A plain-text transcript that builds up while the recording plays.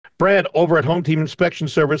Brad, over at Home Team Inspection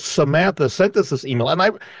Service, Samantha sent us this email,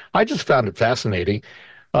 and I just found it fascinating.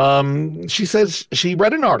 She says she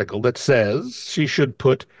read an article that says she should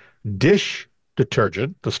put dish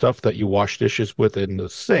detergent, the stuff that you wash dishes with in the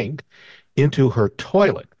sink, into her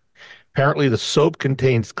toilet. Apparently, the soap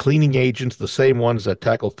contains cleaning agents, the same ones that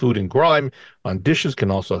tackle food and grime on dishes,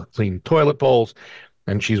 can also clean toilet bowls.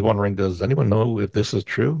 And she's wondering, does anyone know if this is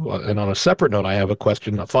true? And on a separate note, I have a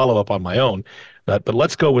question, a follow-up on my own. But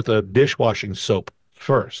let's go with the dishwashing soap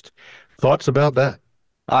first. Thoughts about that?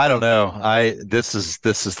 I don't know. I this is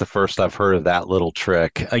the first I've heard of that little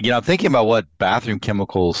trick. I'm thinking about what bathroom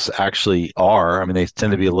chemicals actually are. I mean, they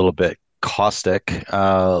tend to be a little bit caustic,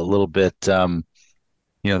 a little bit,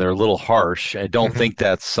 they're a little harsh. I don't Hmm. think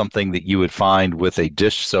that's something that you would find with a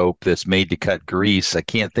dish soap that's made to cut grease. I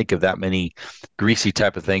can't think of that many greasy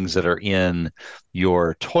type of things that are in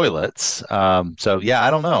your toilets. So yeah,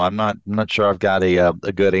 I don't know. I'm not sure I've got a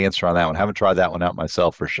good answer on that one. Haven't tried that one out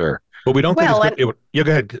myself for sure. But we don't think it's Well, good. and Yeah,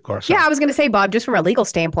 go ahead, Cora. yeah, Sorry. I was going to say, Bob, just from a legal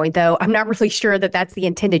standpoint, though, I'm not really sure that that's the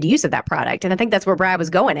intended use of that product. And I think that's where Brad was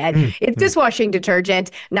going at. It's Mm-hmm. dishwashing detergent,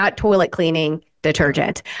 not toilet cleaning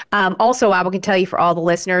detergent. Also, I can tell you for all the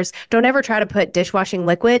listeners, don't ever try to put dishwashing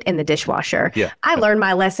liquid in the dishwasher. Yeah. I learned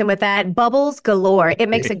my lesson with that. Bubbles galore. It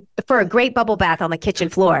makes for a great bubble bath on the kitchen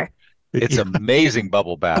floor. It's Yeah. amazing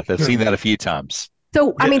bubble bath. I've seen that a few times.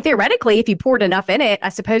 So, I Yeah. mean, theoretically, if you poured enough in it, I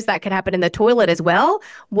suppose that could happen in the toilet as well, Yeah.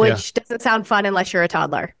 which doesn't sound fun unless you're a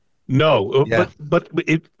toddler. No, Yeah. but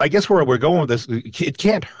I guess where we're going with this, it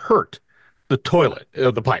can't hurt the toilet,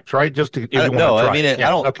 the pipes, right? Just to, if I you don't want know. to I try mean, it. I Yeah.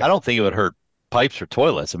 don't. Okay. I don't think it would hurt pipes or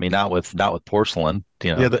toilets. I mean, not with porcelain.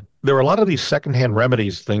 Yeah, there are a lot of these secondhand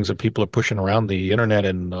remedies, things that people are pushing around the internet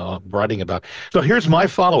and writing about. So here's my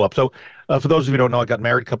follow-up. So for those of you who don't know, I got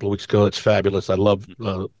married a couple of weeks ago. It's fabulous. I love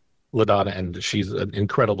LaDonna, and she's an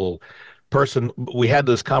incredible person. We had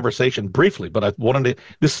this conversation briefly, but I wanted to,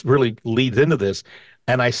 this really leads into this.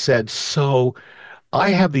 And I said, so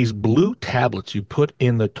I have these blue tablets you put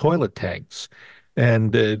in the toilet tanks,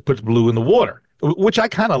 and it puts blue in the water, which I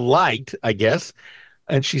kind of liked, I guess.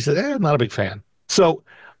 And she said, I'm not a big fan. So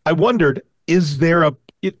I wondered, is there a,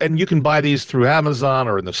 and you can buy these through Amazon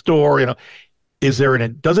or in the store, is there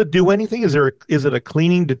does it do anything? Is it a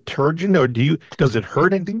cleaning detergent, or does it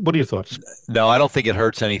hurt anything? What are your thoughts? No, I don't think it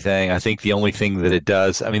hurts anything. I think the only thing that it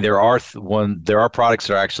does, I mean, there are products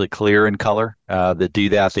that are actually clear in color that do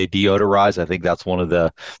that. They deodorize. I think that's one of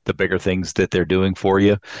the bigger things that they're doing for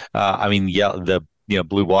you. I mean, yeah, the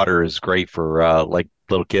blue water is great for like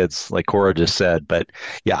little kids, like Cora just said. But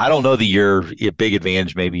yeah, I don't know that your big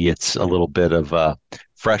advantage. Maybe it's a little bit of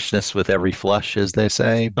freshness with every flush, as they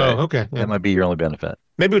say. Oh, But okay. Yeah. that might be your only benefit.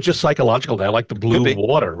 Maybe it's just psychological. I like the Could blue be.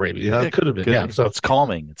 water, maybe. Yeah, It could have been. could Yeah. be. So It's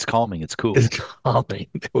calming. It's calming. It's cool. it's calming.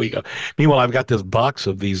 There we go. Meanwhile, I've got this box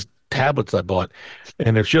of these tablets I bought,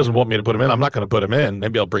 and if she doesn't want me to put them in, I'm not going to put them in.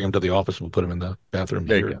 Maybe I'll bring them to the office and we'll put them in the bathroom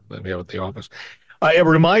There you here go. that we have at the office. A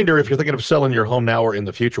reminder, if you're thinking of selling your home now or in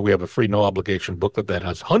the future, we have a free no obligation booklet that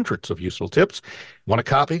has hundreds of useful tips. Want a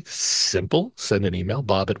copy? Simple. Send an email,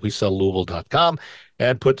 bob@wesellouisville.com,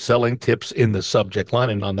 and put selling tips in the subject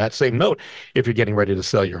line. And on that same note, if you're getting ready to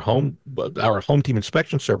sell your home, our home team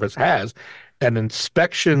inspection service has an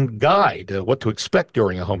inspection guide, what to expect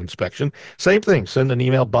during a home inspection. Same thing. Send an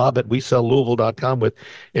email, bob@wesellouisville.com with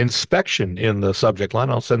inspection in the subject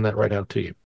line. I'll send that right out to you.